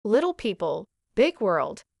Little people, big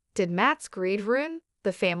world. Did Matt's greed ruin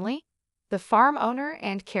the family? The farm owner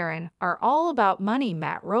and Caryn are all about money.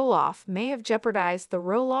 Matt Roloff may have jeopardized the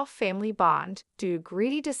Roloff family bond due to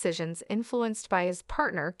greedy decisions influenced by his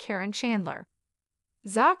partner, Caryn Chandler.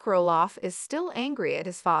 Zach Roloff is still angry at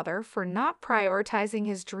his father for not prioritizing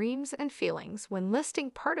his dreams and feelings when listing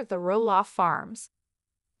part of the Roloff farms.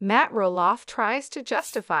 Matt Roloff tries to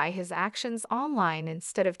justify his actions online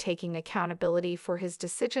instead of taking accountability for his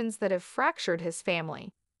decisions that have fractured his family.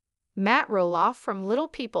 Matt Roloff from Little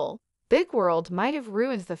People, Big World might have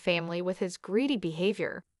ruined the family with his greedy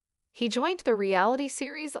behavior. He joined the reality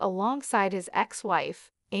series alongside his ex-wife,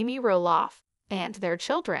 Amy Roloff, and their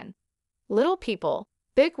children. Little People,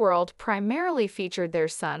 Big World primarily featured their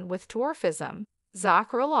son with dwarfism,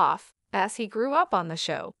 Zach Roloff, as he grew up on the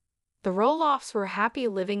show. The Roloffs were happy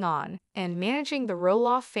living on and managing the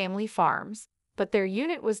Roloff family farms, but their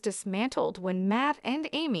unit was dismantled when Matt and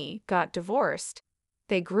Amy got divorced.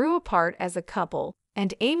 They grew apart as a couple,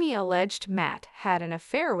 and Amy alleged Matt had an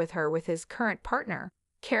affair with her with his current partner,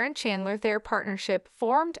 Caryn Chandler. Their partnership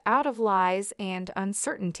formed out of lies and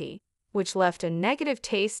uncertainty, which left a negative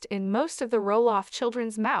taste in most of the Roloff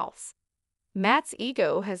children's mouths. Matt's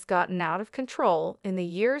ego has gotten out of control in the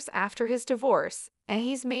years after his divorce, and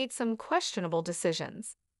he's made some questionable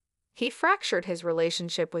decisions. He fractured his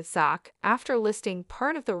relationship with Zach after listing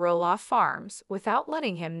part of the Roloff farms without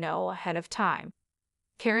letting him know ahead of time.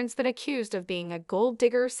 Caryn's been accused of being a gold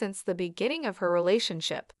digger since the beginning of her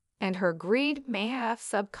relationship, and her greed may have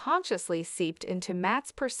subconsciously seeped into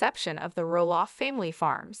Matt's perception of the Roloff family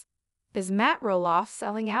farms. Is Matt Roloff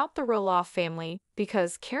selling out the Roloff family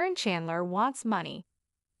because Caryn Chandler wants money?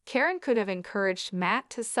 Caryn could have encouraged Matt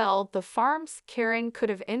to sell the farms. Caryn could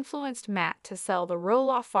have influenced Matt to sell the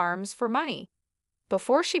Roloff farms for money.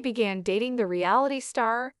 Before she began dating the reality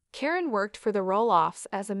star, Caryn worked for the Roloffs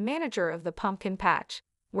as a manager of the pumpkin patch,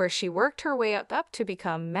 where she worked her way up to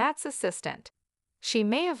become Matt's assistant. She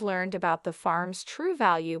may have learned about the farm's true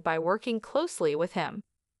value by working closely with him.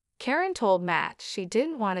 Caryn told Matt she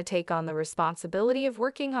didn't want to take on the responsibility of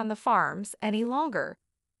working on the farms any longer.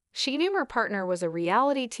 She knew her partner was a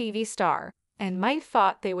reality TV star and might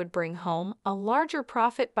thought they would bring home a larger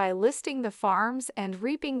profit by listing the farms and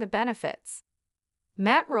reaping the benefits.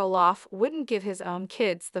 Matt Roloff wouldn't give his own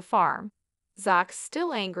kids the farm. Zach's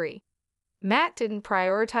still angry. Matt didn't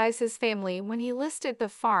prioritize his family when he listed the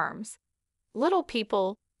farms. Little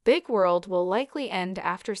People, Big World will likely end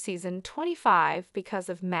after season 25 because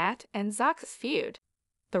of Matt and Zach's feud.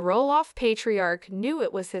 The Roloff patriarch knew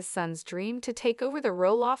it was his son's dream to take over the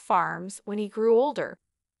Roloff farms when he grew older.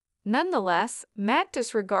 Nonetheless, Matt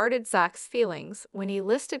disregarded Zach's feelings when he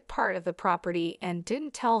listed part of the property and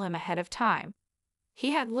didn't tell him ahead of time.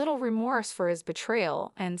 He had little remorse for his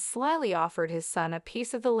betrayal and slyly offered his son a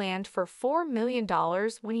piece of the land for $4 million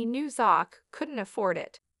when he knew Zach couldn't afford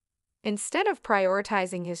it. Instead of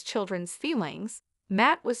prioritizing his children's feelings,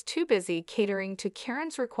 Matt was too busy catering to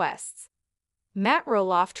Caryn's requests. Matt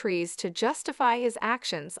Roloff tries to justify his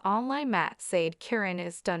actions online. Matt said Caryn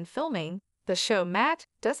is done filming the show. Matt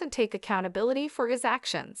doesn't take accountability for his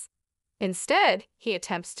actions. Instead, he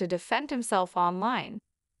attempts to defend himself online.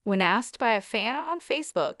 When asked by a fan on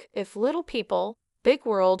Facebook if Little People, Big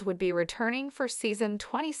World would be returning for season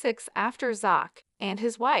 26 after Zach and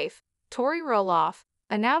his wife, Tori Roloff,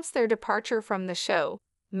 announced their departure from the show,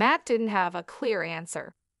 Matt didn't have a clear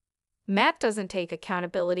answer. Matt doesn't take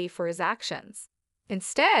accountability for his actions.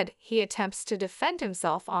 Instead, he attempts to defend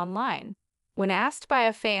himself online. When asked by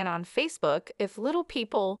a fan on Facebook if Little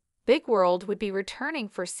People, Big World would be returning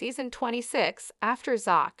for season 26 after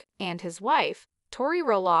Zach and his wife, Tori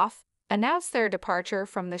Roloff, announced their departure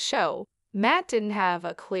from the show, Matt didn't have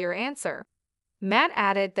a clear answer. Matt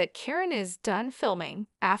added that Caryn is done filming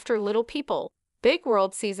after Little People, Big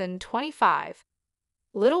World season 25.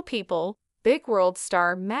 Little People, Big World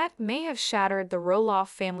star Matt may have shattered the Roloff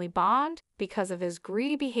family bond because of his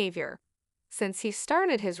greedy behavior. Since he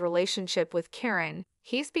started his relationship with Caryn,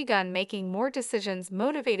 he's begun making more decisions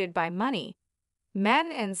motivated by money. Matt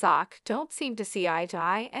and Zach don't seem to see eye to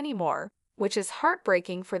eye anymore, which is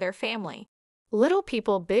heartbreaking for their family. Little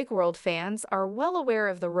People Big World fans are well aware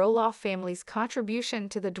of the Roloff family's contribution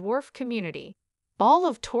to the dwarf community. All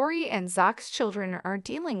of Tori and Zach's children are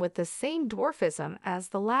dealing with the same dwarfism as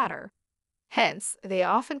the latter. Hence, they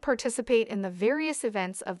often participate in the various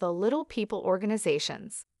events of the Little People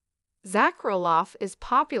organizations. Zach Roloff is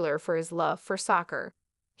popular for his love for soccer.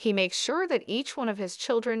 He makes sure that each one of his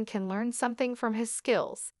children can learn something from his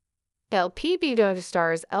skills. LPBW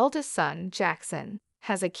star's eldest son, Jackson,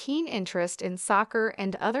 has a keen interest in soccer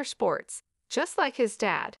and other sports, just like his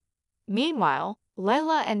dad. Meanwhile,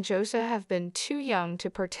 Layla and Josia have been too young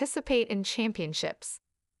to participate in championships.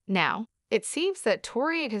 Now, it seems that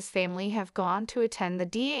Tori and his family have gone to attend the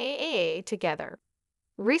DAAA together.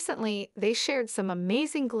 Recently, they shared some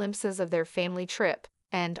amazing glimpses of their family trip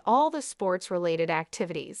and all the sports-related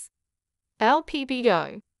activities.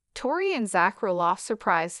 LPBO. Tori and Zach Roloff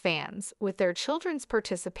surprise fans with their children's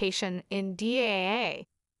participation in DAAA.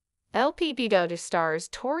 LPBO stars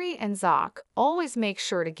Tori and Zach always make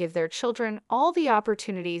sure to give their children all the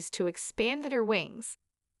opportunities to expand their wings.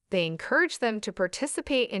 They encourage them to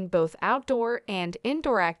participate in both outdoor and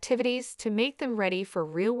indoor activities to make them ready for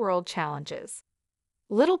real-world challenges.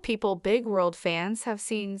 Little People Big World fans have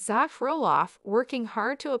seen Zach Roloff working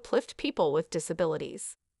hard to uplift people with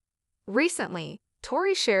disabilities. Recently,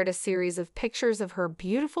 Tori shared a series of pictures of her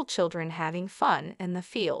beautiful children having fun in the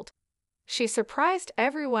field. She surprised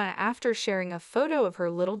everyone after sharing a photo of her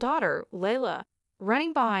little daughter, Layla,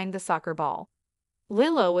 running behind the soccer ball.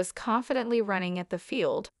 Layla was confidently running at the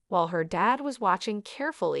field, while her dad was watching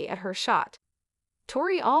carefully at her shot.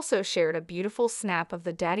 Tori also shared a beautiful snap of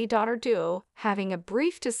the daddy-daughter duo having a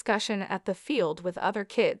brief discussion at the field with other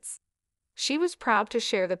kids. She was proud to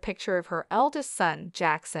share the picture of her eldest son,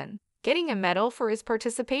 Jackson, getting a medal for his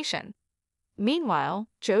participation. Meanwhile,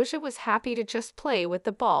 Josia was happy to just play with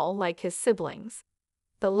the ball like his siblings.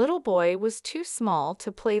 The little boy was too small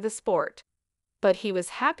to play the sport, but he was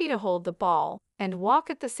happy to hold the ball and walk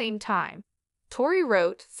at the same time. Tori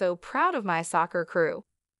wrote, "So proud of my soccer crew."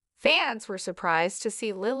 Fans were surprised to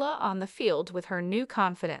see Lila on the field with her new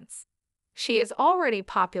confidence. She is already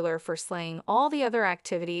popular for slaying all the other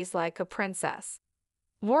activities like a princess.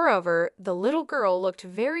 Moreover, the little girl looked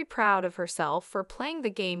very proud of herself for playing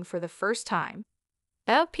the game for the first time.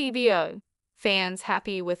 LPBO. Fans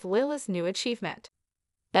happy with Lila's new achievement.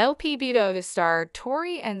 LPBO star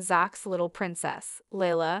Tori and Zach's little princess,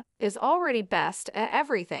 Layla, is already best at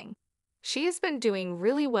everything. She has been doing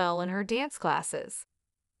really well in her dance classes.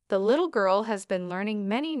 The little girl has been learning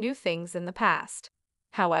many new things in the past.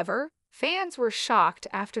 However, fans were shocked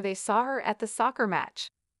after they saw her at the soccer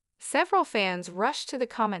match. Several fans rushed to the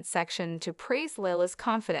comment section to praise Layla's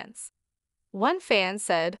confidence. One fan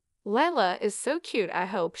said, "Layla is so cute, I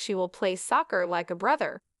hope she will play soccer like a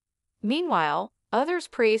brother." Meanwhile, others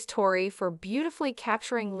praised Tori for beautifully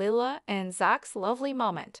capturing Layla and Zach's lovely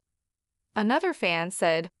moment. Another fan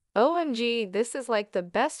said, "OMG, this is like the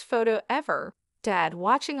best photo ever, Dad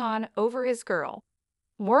watching on over his girl."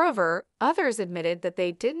 Moreover, others admitted that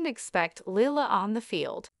they didn't expect Layla on the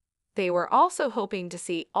field. They were also hoping to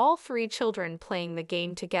see all three children playing the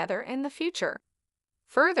game together in the future.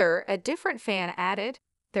 Further, a different fan added,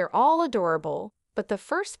 "They're all adorable, but the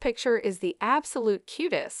first picture is the absolute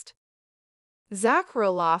cutest." Zach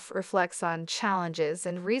Roloff reflects on challenges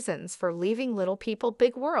and reasons for leaving Little People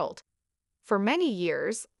Big World. For many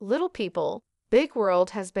years, Little People Big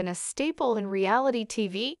World has been a staple in reality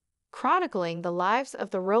TV, chronicling the lives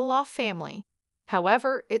of the Roloff family.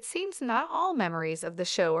 However, it seems not all memories of the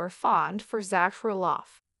show are fond for Zach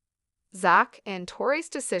Roloff. Zach and Tori's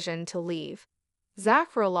decision to leave.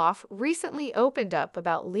 Zach Roloff recently opened up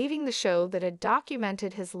about leaving the show that had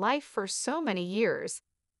documented his life for so many years.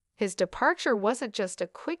 His departure wasn't just a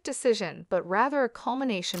quick decision, but rather a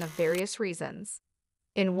culmination of various reasons.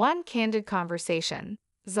 In one candid conversation,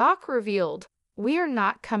 Zach revealed, "We are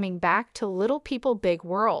not coming back to Little People Big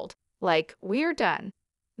World. Like, we're done.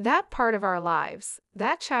 That part of our lives,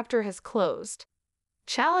 that chapter has closed."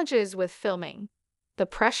 Challenges with filming. The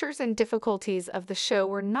pressures and difficulties of the show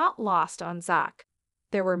were not lost on Zach.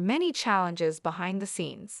 There were many challenges behind the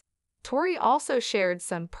scenes. Tori also shared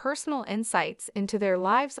some personal insights into their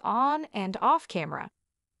lives on and off camera.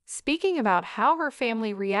 Speaking about how her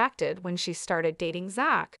family reacted when she started dating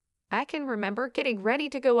Zach, "I can remember getting ready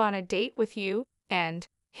to go on a date with you, and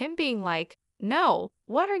him being like, 'No,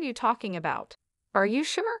 what are you talking about? Are you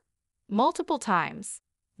sure?' Multiple times."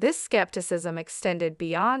 This skepticism extended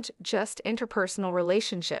beyond just interpersonal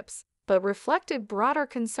relationships, but reflected broader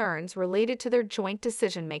concerns related to their joint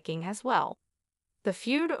decision-making as well. The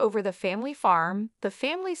feud over the family farm, the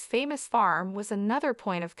family's famous farm, was another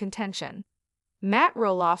point of contention. Matt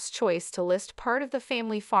Roloff's choice to list part of the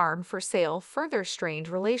family farm for sale further strained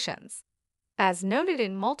relations. As noted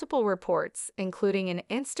in multiple reports, including an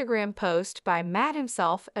Instagram post by Matt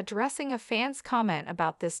himself addressing a fan's comment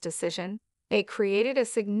about this decision, it created a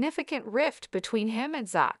significant rift between him and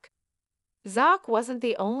Zach. Zach wasn't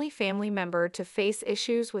the only family member to face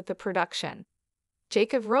issues with the production.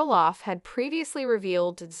 Jacob Roloff had previously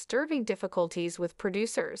revealed disturbing difficulties with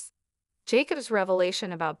producers. Jacob's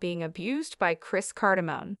revelation about being abused by Chris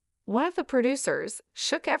Cardamone, one of the producers,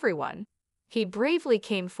 shook everyone. He bravely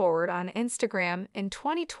came forward on Instagram in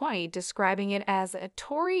 2020, describing it as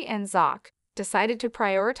Tori and Zach decided to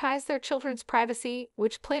prioritize their children's privacy,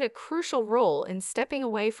 which played a crucial role in stepping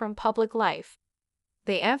away from public life.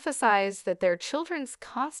 They emphasized that their children's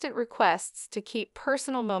constant requests to keep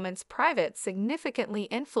personal moments private significantly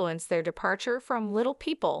influenced their departure from Little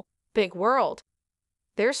People, Big World.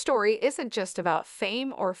 Their story isn't just about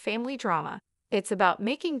fame or family drama. It's about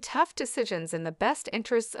making tough decisions in the best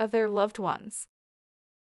interests of their loved ones.